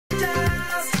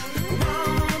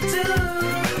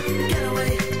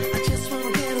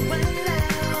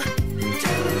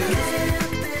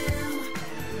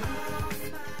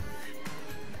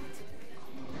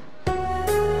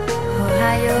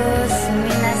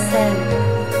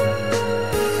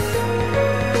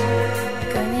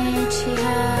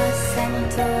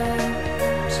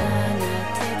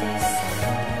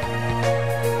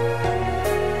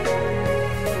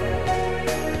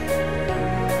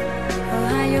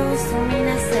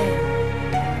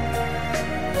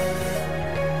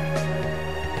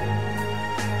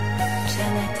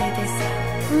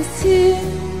Un signe,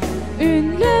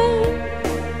 une larme,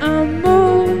 un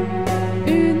mot,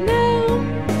 une arme,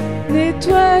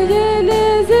 nettoyer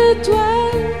les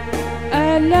étoiles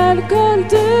à l'alcool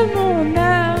de mon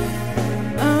âme.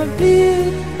 Un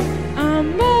vide, un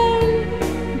mal,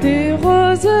 des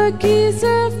roses qui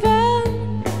se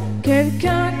fanent,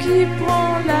 quelqu'un qui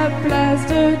prend la place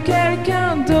de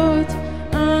quelqu'un d'autre.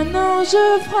 Un ange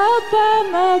frappe à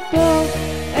ma porte,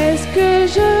 est-ce que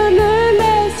je le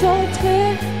laisse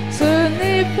entrer? Ce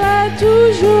n'est pas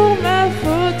toujours ma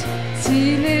faute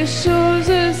si les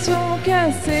choses sont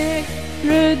cassées.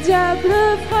 Le diable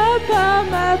frappe à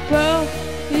ma porte,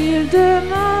 il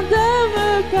demande à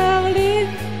me parler.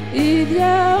 Il y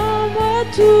a en moi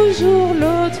toujours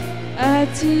l'autre,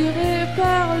 attiré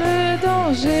par le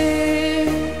danger.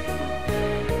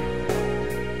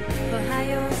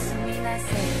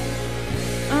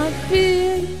 Un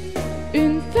fil,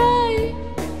 une feuille,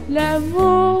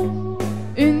 l'amour,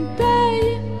 une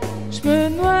paille. Je me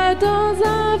noie dans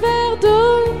un verre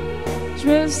d'eau, je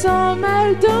me sens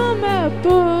mal dans ma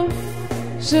peau.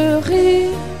 Je ris,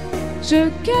 je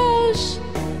cache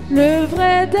le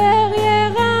vrai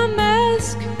derrière un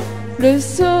masque. Le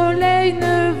soleil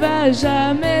ne va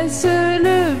jamais se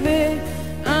lever.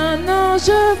 Un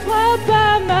ange frappe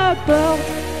à ma porte,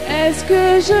 est-ce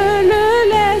que je le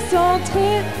laisse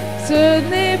entrer? Ce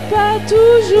n'est pas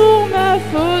toujours ma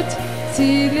faute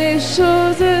si les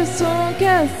choses sont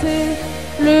cassées.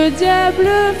 Le diable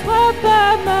frappe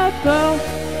à ma porte,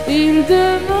 il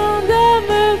demande à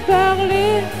me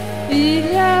parler. Il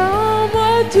y a en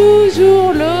moi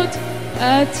toujours l'autre,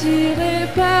 attiré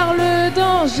par le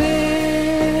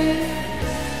danger.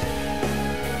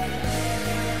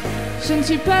 Je ne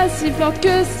suis pas si forte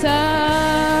que ça,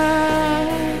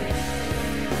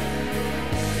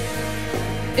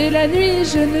 et la nuit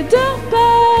je ne dors pas.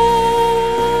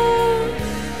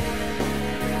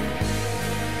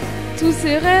 Tous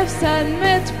ces rêves ça ne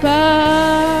m'aide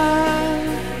pas.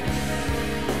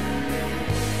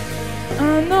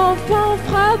 Un enfant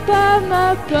frappe à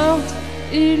ma porte,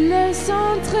 il laisse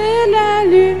entrer la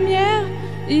lumière.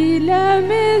 Il a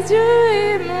mes yeux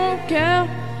et mon cœur,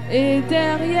 et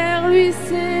derrière lui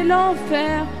c'est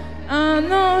l'enfer. Un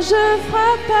ange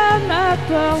frappe à ma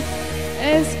porte,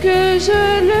 est-ce que je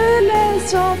le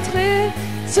laisse entrer?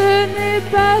 Ce n'est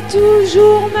pas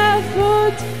toujours ma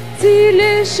faute si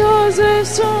les choses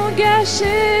sont gâchées.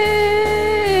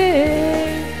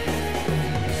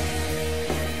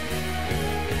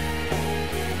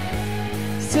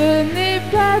 Ce n'est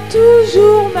pas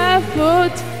toujours ma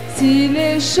faute si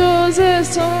les choses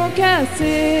sont cassées.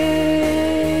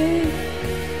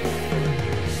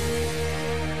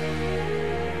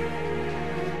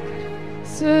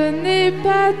 Ce n'est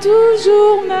pas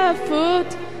toujours ma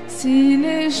faute si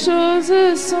les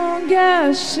choses sont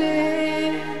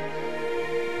gâchées.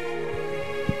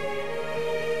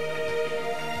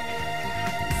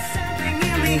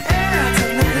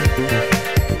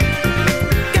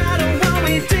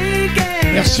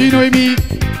 Merci Noémie.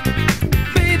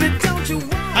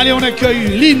 Allez, on accueille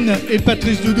Lynn et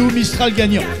Patrice Doudou, Mistral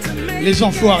gagnant. Les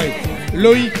enfoirés.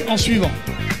 Loïc en suivant.